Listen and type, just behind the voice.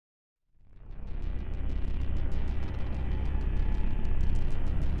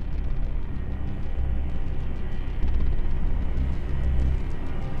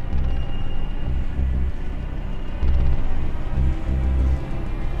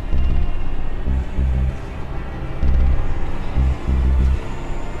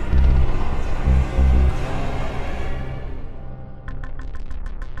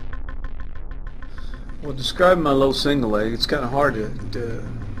Describing my low single leg, it's kind of hard to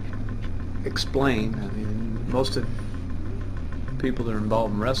explain. I mean, most of people that are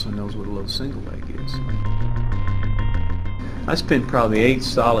involved in wrestling knows what a low single leg is. I spent probably 8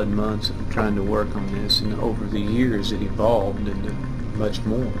 solid months trying to work on this, and over the years it evolved into much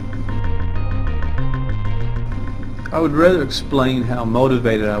more. I would rather explain how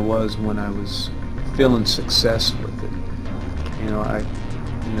motivated I was when I was feeling success with it.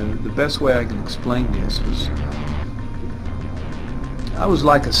 The best way I can explain this was I was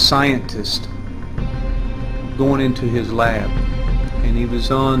like a scientist going into his lab, and he was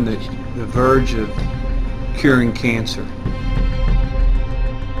on the verge of curing cancer.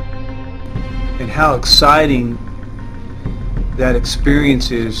 And how exciting that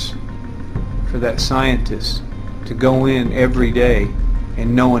experience is for that scientist to go in every day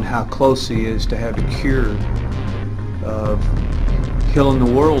and knowing how close he is to have a cure of healing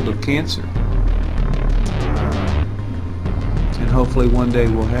the world of cancer. And hopefully one day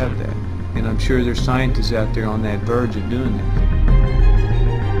we'll have that. And I'm sure there's scientists out there on that verge of doing that.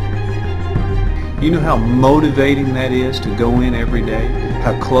 You know how motivating that is to go in every day,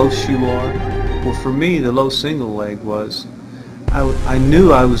 how close you are? Well, for me, the low single leg was, I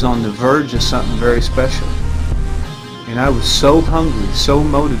knew I was on the verge of something very special. And I was so hungry, so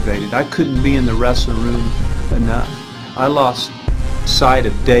motivated, I couldn't be in the wrestling room enough. I lost sight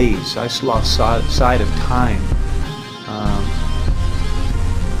of days. I lost sight of time.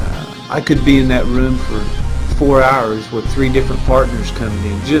 I could be in that room for 4 hours with 3 different partners coming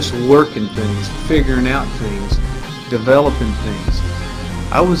in, just working things, figuring out things, developing things.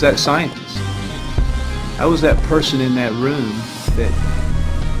 I was that scientist. I was that person in that room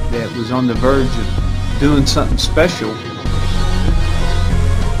that was on the verge of doing something special.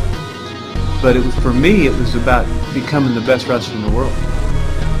 But it was, for me, it was about becoming the best wrestler in the world.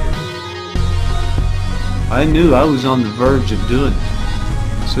 I knew I was on the verge of doing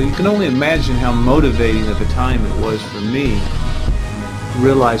it. So you can only imagine how motivating of a time it was for me,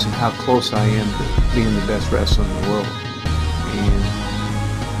 realizing how close I am to being the best wrestler in the world.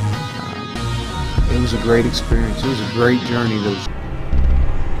 And it was a great experience. It was a great journey.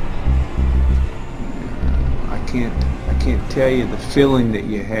 I can't tell you, the feeling that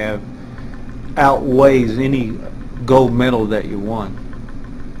you have outweighs any gold medal that you won.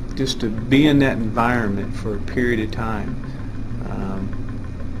 Just to be in that environment for a period of time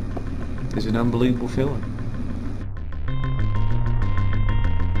is an unbelievable feeling.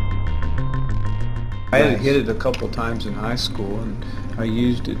 I had hit it a couple of times in high school, and I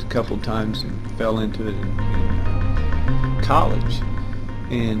used it a couple of times and fell into it in college.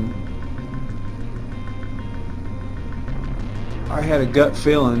 And I had a gut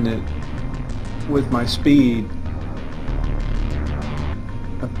feeling that with my speed,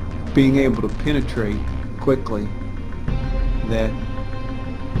 being able to penetrate quickly, that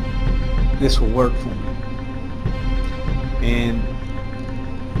this will work for me. And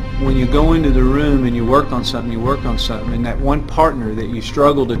when you go into the room and you work on something, and that one partner that you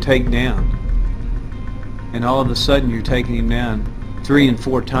struggle to take down, and all of a sudden you're taking him down 3 and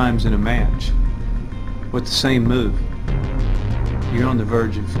 4 times in a match with the same move, you're on the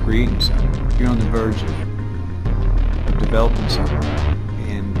verge of creating something. You're on the verge of developing something.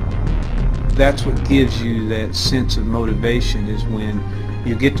 And that's what gives you that sense of motivation, is when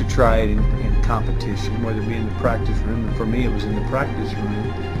you get to try it in competition, whether it be in the practice room. And for me, it was in the practice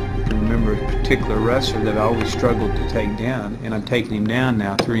room. I can remember a particular wrestler that I always struggled to take down, and I'm taking him down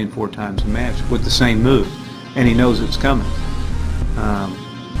now 3 and 4 times a match with the same move, and he knows it's coming.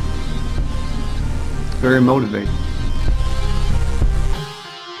 Very motivating.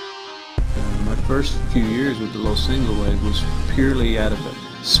 My first few years with the low single leg was purely out of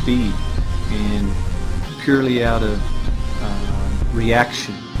speed and purely out of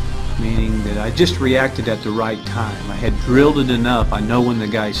reaction, meaning that I just reacted at the right time. I had drilled it enough. I know when the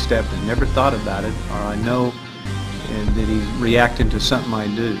guy's stepping. Never thought about it, or I know that he's reacting to something I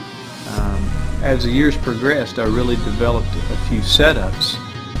do. As the years progressed, I really developed a few setups,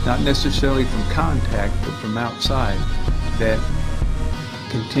 not necessarily from contact, but from outside, that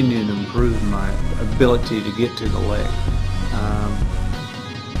continued to improve my ability to get to the leg.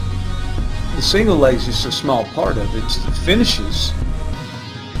 The single leg is just a small part of it. It's the finishes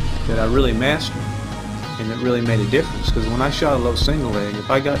that I really mastered, and that really made a difference. Because when I shot a low single leg, if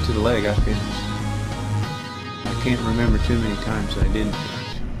I got to the leg, I finished. I can't remember too many times that I didn't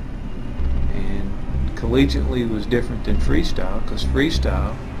finish. And collegiately was different than freestyle, because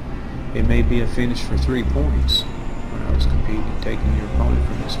freestyle, it may be a finish for 3 points when I was competing, taking your opponent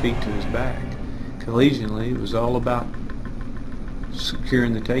from his feet to his back. Collegiately, it was all about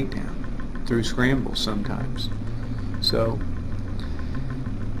securing the takedown. through scrambles sometimes. So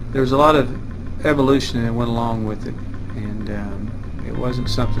there's a lot of evolution that went along with it, and it wasn't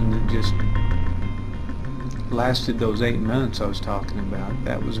something that just lasted those 8 months I was talking about.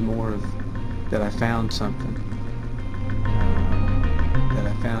 That was more of that I found something, that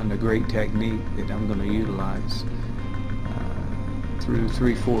I found a great technique that I'm going to utilize. Through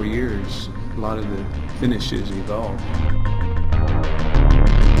 3-4 years, a lot of the finishes evolved.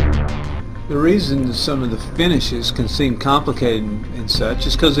 The reason that some of the finishes can seem complicated and such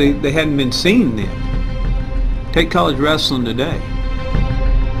is because they hadn't been seen then. Take college wrestling today.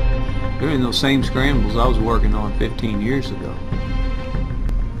 During those same scrambles I was working on 15 years ago,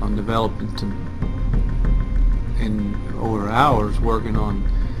 on developing in over hours working on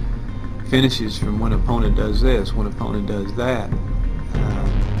finishes from when an opponent does this, when an opponent does that.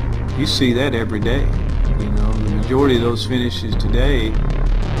 You see that every day. You know, the majority of those finishes today,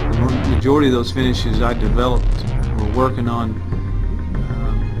 the majority of those finishes I developed or working on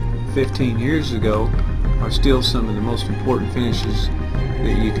 15 years ago are still some of the most important finishes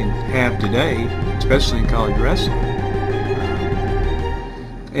that you can have today, especially in college wrestling.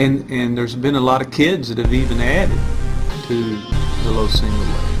 And there's been a lot of kids that have even added to the low single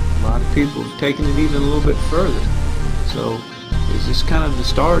leg. A lot of people have taken it even a little bit further. So is this kind of the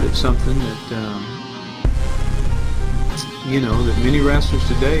start of something that you know, that many wrestlers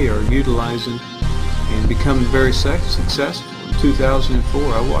today are utilizing and becoming very successful. In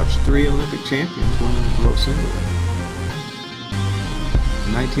 2004, I watched 3 Olympic champions win the low single leg.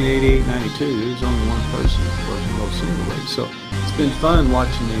 In 1988-92, there was only one person working low single leg. So it's been fun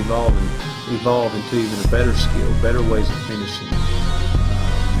watching it evolve into even a better skill, better ways of finishing.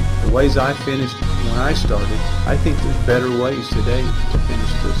 The ways I finished when I started, I think there's better ways today to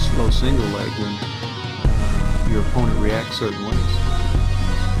finish the low single leg when your opponent reacts certain ways.